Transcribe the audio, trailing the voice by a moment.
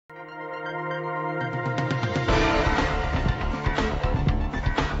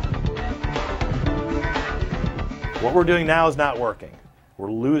What we're doing now is not working.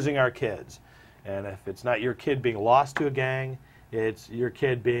 We're losing our kids. And if it's not your kid being lost to a gang, it's your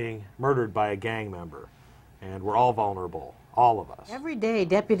kid being murdered by a gang member. And we're all vulnerable, all of us. Every day,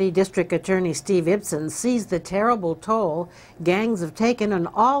 Deputy District Attorney Steve Ipsen sees the terrible toll gangs have taken on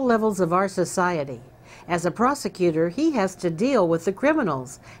all levels of our society. As a prosecutor, he has to deal with the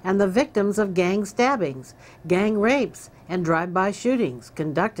criminals and the victims of gang stabbings, gang rapes, and drive-by shootings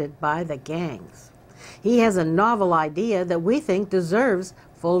conducted by the gangs. He has a novel idea that we think deserves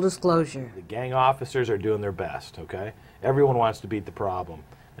full disclosure. The gang officers are doing their best, okay? Everyone wants to beat the problem.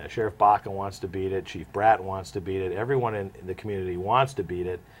 Sheriff Bakken wants to beat it, Chief Bratton wants to beat it, everyone in the community wants to beat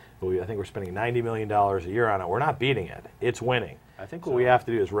it, but I think we're spending $90 million a year on it. We're not beating it. It's winning. I think what we have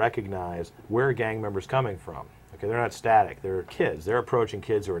to do is recognize where a gang member's coming from. Okay, they're not static. They're kids. They're approaching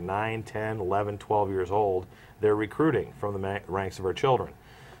kids who are 9, 10, 11, 12 years old. They're recruiting from the ranks of our children.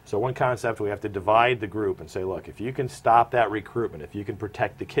 So one concept, we have to divide the group and say, look, if you can stop that recruitment, if you can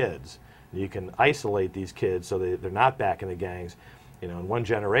protect the kids, you can isolate these kids so they're not back in the gangs, you know, in one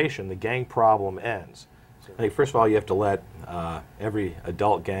generation, the gang problem ends. So I think, first of all, you have to let every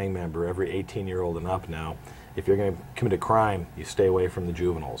adult gang member, every 18-year-old and up now, if you're going to commit a crime, you stay away from the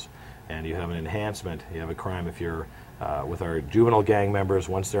juveniles. And you have an enhancement. You have a crime if you're with our juvenile gang members,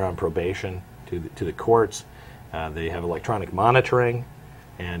 once they're on probation to the courts, they have electronic monitoring.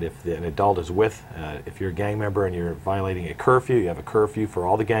 And if an adult is with, if you're a gang member and you're violating a curfew, you have a curfew for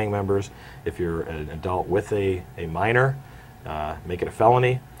all the gang members. If you're an adult with a minor, make it a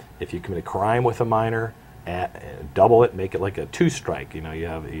felony. If you commit a crime with a minor, double it, make it like a 2-strike. You know, you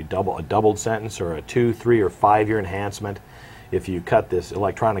have a doubled sentence or a 2, 3, or 5-year enhancement. If you cut this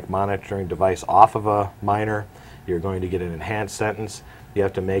electronic monitoring device off of a minor, you're going to get an enhanced sentence. You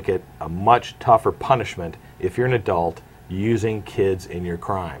have to make it a much tougher punishment if you're an adult using kids in your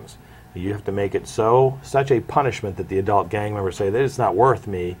crimes. You have to make it such a punishment that the adult gang members say that it's not worth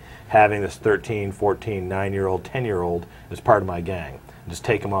me having this 13, 14, 9-year-old, 10-year-old as part of my gang. Just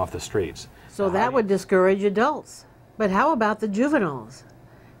take them off the streets. So that would discourage adults. But how about the juveniles?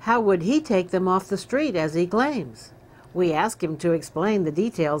 How would he take them off the street, as he claims? We ask him to explain the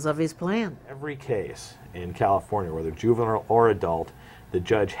details of his plan. Every case in California, whether juvenile or adult, the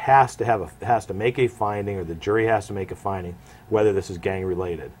judge has to make a finding, or the jury has to make a finding, whether this is gang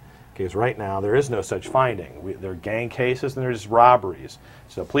related. Because right now there is no such finding. There are gang cases and there's robberies.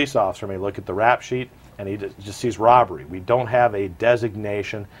 So a police officer may look at the rap sheet and he just sees robbery. We don't have a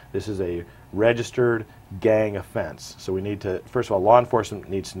designation. This is a registered gang offense. So we need to, first of all, law enforcement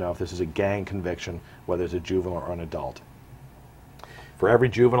needs to know if this is a gang conviction, whether it's a juvenile or an adult. For every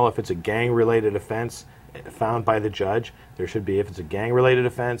juvenile, if it's a gang-related offense found by the judge, there should be, if it's a gang-related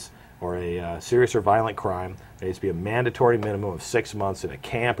offense or a serious or violent crime, there needs to be a mandatory minimum of 6 months in a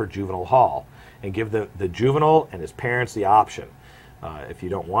camp or juvenile hall, and give the juvenile and his parents the option. If you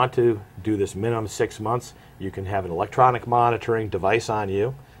don't want to do this minimum 6 months, you can have an electronic monitoring device on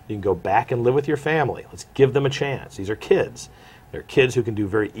you. You can go back and live with your family. Let's give them a chance. These are kids. They're kids who can do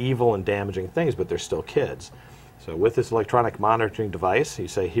very evil and damaging things, but they're still kids. So with this electronic monitoring device, you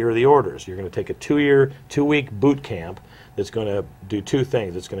say, here are the orders. You're going to take a 2-week boot camp that's going to do 2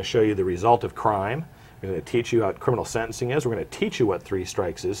 things. It's going to show you the result of crime. We're going to teach you how criminal sentencing is. We're going to teach you what 3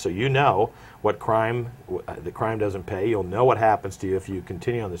 strikes is, so you know what the crime doesn't pay. You'll know what happens to you if you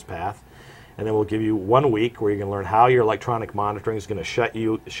continue on this path. And then we'll give you 1 week where you're going to learn how your electronic monitoring is going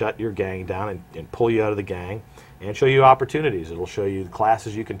to shut your gang down and pull you out of the gang, and show you opportunities. It'll show you the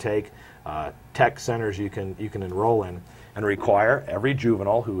classes you can take, tech centers you can enroll in, and require every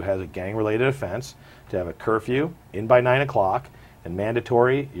juvenile who has a gang-related offense to have a curfew in by 9 o'clock, and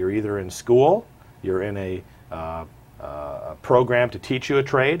mandatory. You're either in school, you're in a program to teach you a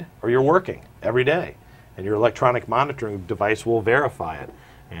trade, or you're working every day, and your electronic monitoring device will verify it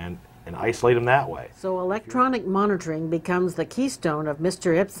and isolate them that way. So electronic monitoring becomes the keystone of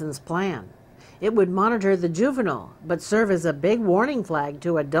Mr. Ipsen's plan. It would monitor the juvenile, but serve as a big warning flag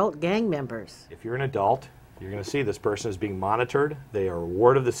to adult gang members. If you're an adult, you're going to see this person is being monitored. They are a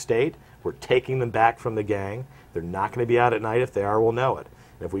ward of the state. We're taking them back from the gang. They're not going to be out at night. If they are, we'll know it.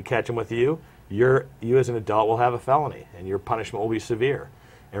 And if we catch them with you, you as an adult will have a felony, and your punishment will be severe.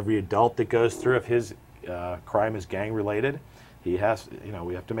 Every adult that goes through, if his crime is gang-related, we have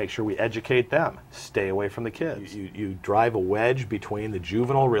to make sure we educate them. Stay away from the kids. You drive a wedge between the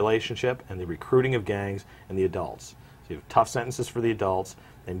juvenile relationship and the recruiting of gangs and the adults. So you have tough sentences for the adults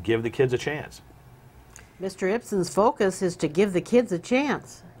and give the kids a chance. Mr. Ipsen's focus is to give the kids a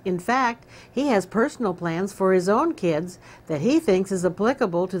chance. In fact, he has personal plans for his own kids that he thinks is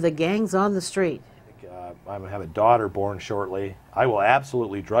applicable to the gangs on the street. I'm going to have a daughter born shortly. I will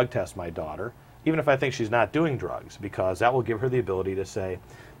absolutely drug test my daughter even if I think she's not doing drugs, because that will give her the ability to say,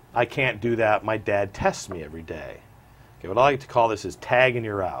 I can't do that, my dad tests me every day. Okay, what I like to call this is tag and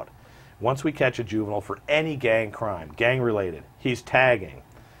you're out. Once we catch a juvenile for any gang crime, gang related, he's tagging.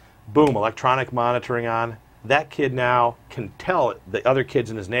 Boom, electronic monitoring on. That kid now can tell the other kids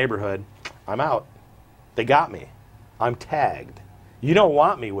in his neighborhood, I'm out. They got me. I'm tagged. You don't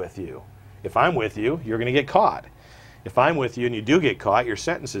want me with you. If I'm with you, you're going to get caught. If I'm with you and you do get caught, your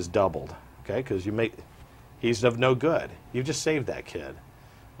sentence is doubled, okay? Because he's of no good. You've just saved that kid,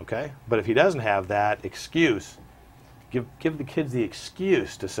 okay? But if he doesn't have that excuse, give the kids the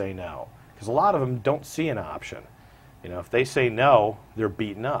excuse to say no, because a lot of them don't see an option. You know, if they say no, they're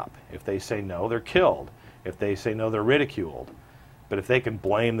beaten up. If they say no, they're killed. If they say no, they're ridiculed. But if they can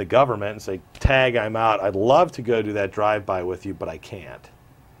blame the government and say, tag, I'm out, I'd love to go do that drive-by with you, but I can't.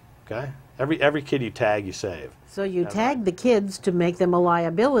 Okay? Every kid you tag, you save. So you tag the kids to make them a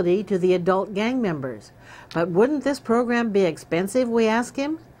liability to the adult gang members. But wouldn't this program be expensive, we ask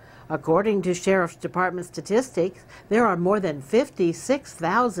him? According to Sheriff's Department statistics, there are more than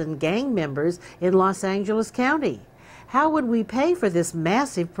 56,000 gang members in Los Angeles County. How would we pay for this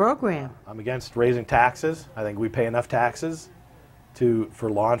massive program? I'm against raising taxes. I think we pay enough taxes for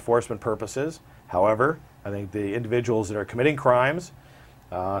law enforcement purposes. However, I think the individuals that are committing crimes,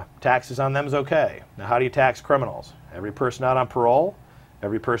 taxes on them is okay. Now, how do you tax criminals? Every person out on parole,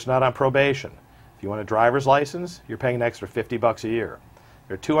 every person out on probation. If you want a driver's license, you're paying an extra $50 a year.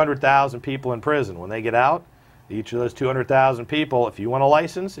 There are 200,000 people in prison. When they get out, each of those 200,000 people, if you want a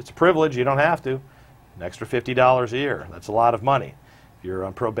license, it's a privilege, you don't have to. An extra $50 a year. That's a lot of money. If you're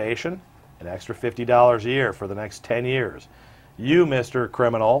on probation, an extra $50 a year for the next 10 years. You, Mr.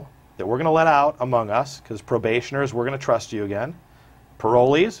 Criminal, that we're going to let out among us, because probationers, we're going to trust you again.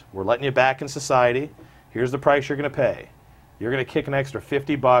 Parolees, we're letting you back in society. Here's the price you're going to pay. You're going to kick an extra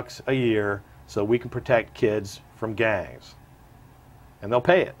 $50 a year so we can protect kids from gangs. And they'll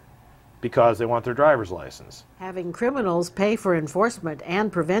pay it because they want their driver's license. Having criminals pay for enforcement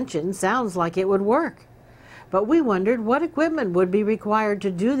and prevention sounds like it would work. But we wondered what equipment would be required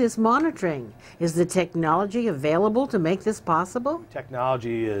to do this monitoring. Is the technology available to make this possible?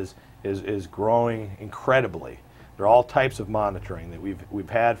 Technology is growing incredibly. There are all types of monitoring that we've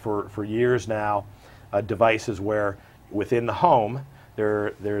had for years now. Devices where within the home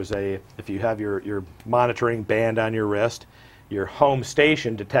if you have your monitoring band on your wrist, your home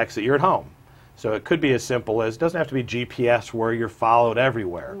station detects that you're at home. So it could be as simple as, it doesn't have to be GPS where you're followed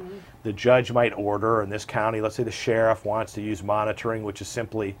everywhere. Mm-hmm. The judge might order in this county, let's say the sheriff wants to use monitoring, which is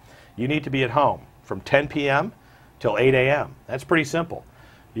simply, you need to be at home from 10 p.m. till 8 a.m. That's pretty simple.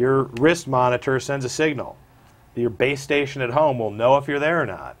 Your wrist monitor sends a signal. Your base station at home will know if you're there or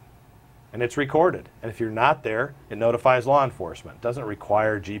not. And it's recorded. And if you're not there, it notifies law enforcement. It doesn't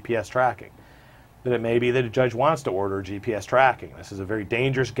require GPS tracking. But it may be that a judge wants to order GPS tracking. This is a very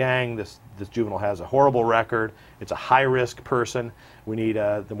dangerous gang. This juvenile has a horrible record. It's a high-risk person. We need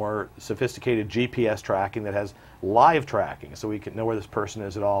the more sophisticated GPS tracking that has live tracking so we can know where this person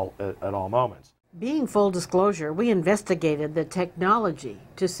is at all moments. Being full disclosure, we investigated the technology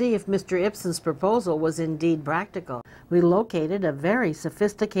to see if Mr. Ipsen's proposal was indeed practical. We located a very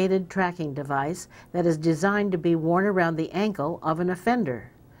sophisticated tracking device that is designed to be worn around the ankle of an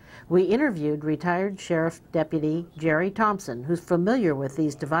offender. We interviewed retired Sheriff Deputy Jerry Thompson, who's familiar with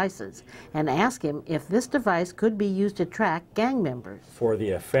these devices, and asked him if this device could be used to track gang members. For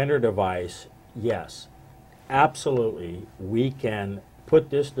the offender device, yes, absolutely. We can put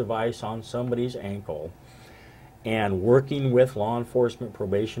this device on somebody's ankle, and working with law enforcement,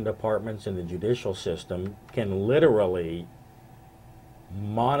 probation departments, and the judicial system can literally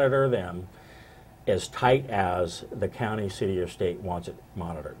monitor them as tight as the county, city, or state wants it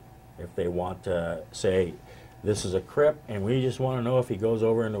monitored. If they want to say, this is a crip, and we just want to know if he goes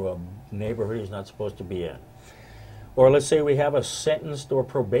over into a neighborhood he's not supposed to be in. Or let's say we have a sentenced or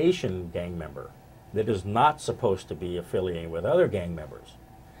probation gang member that is not supposed to be affiliated with other gang members,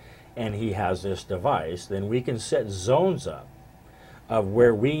 and he has this device, then we can set zones up of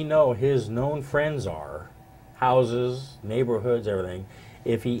where we know his known friends are, houses, neighborhoods, everything.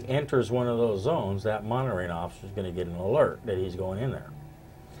 If he enters one of those zones, that monitoring officer is going to get an alert that he's going in there.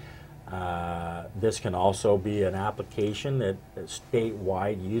 This can also be an application that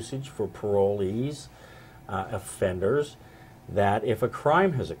statewide usage for parolees, offenders, that if a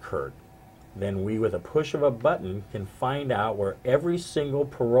crime has occurred, then we, with a push of a button, can find out where every single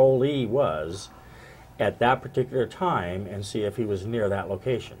parolee was at that particular time and see if he was near that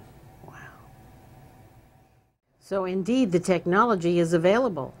location. Wow. So indeed, the technology is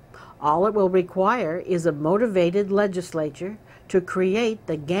available. All it will require is a motivated legislature to create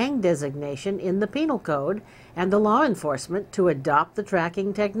the gang designation in the Penal Code and the law enforcement to adopt the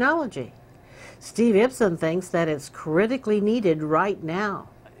tracking technology. Steve Ipsen thinks that it's critically needed right now.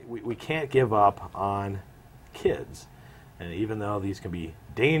 We can't give up on kids. And even though these can be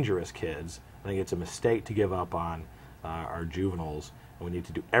dangerous kids, I think it's a mistake to give up on our juveniles. And we need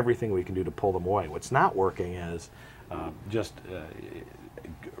to do everything we can do to pull them away. What's not working is just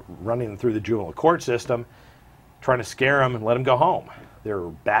running them through the juvenile court system, trying to scare them and let them go home. They're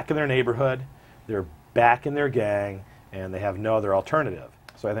back in their neighborhood, they're back in their gang, and they have no other alternative.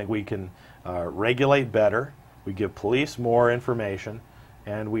 So I think we can regulate better, we give police more information,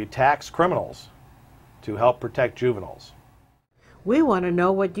 and we tax criminals to help protect juveniles. We want to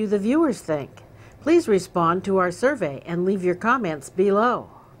know what you, the viewers, think. Please respond to our survey and leave your comments below.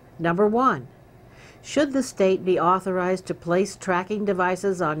 Number 1. Should the state be authorized to place tracking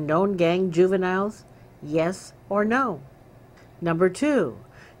devices on known gang juveniles? Yes or no? Number 2.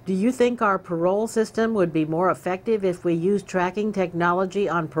 Do you think our parole system would be more effective if we used tracking technology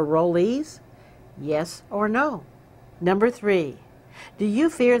on parolees? Yes or no? Number 3. Do you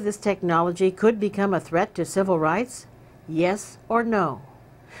fear this technology could become a threat to civil rights? Yes or no?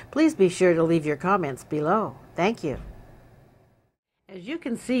 Please be sure to leave your comments below. Thank you. As you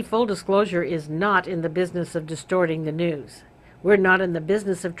can see, full disclosure is not in the business of distorting the news. We're not in the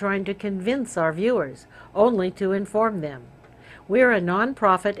business of trying to convince our viewers, only to inform them. We're a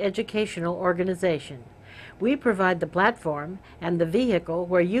non-profit educational organization. We provide the platform and the vehicle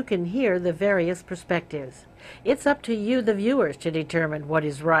where you can hear the various perspectives. It's up to you, the viewers, to determine what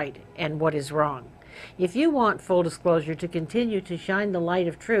is right and what is wrong. If you want full disclosure to continue to shine the light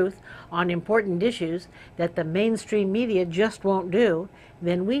of truth on important issues that the mainstream media just won't do,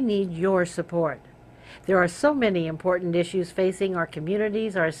 then we need your support. There are so many important issues facing our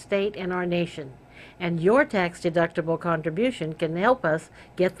communities, our state, and our nation, and your tax-deductible contribution can help us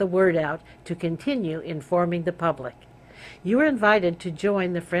get the word out to continue informing the public. You are invited to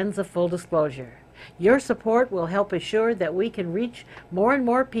join the Friends of Full Disclosure. Your support will help assure that we can reach more and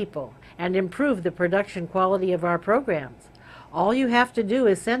more people and improve the production quality of our programs. All you have to do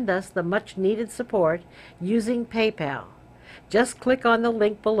is send us the much-needed support using PayPal. Just click on the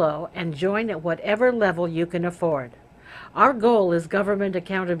link below and join at whatever level you can afford. Our goal is government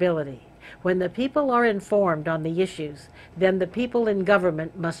accountability. When the people are informed on the issues, then the people in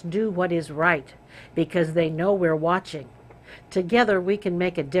government must do what is right, because they know we're watching. Together we can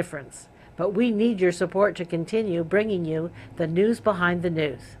make a difference, but we need your support to continue bringing you the news behind the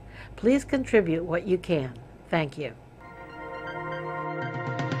news. Please contribute what you can. Thank you.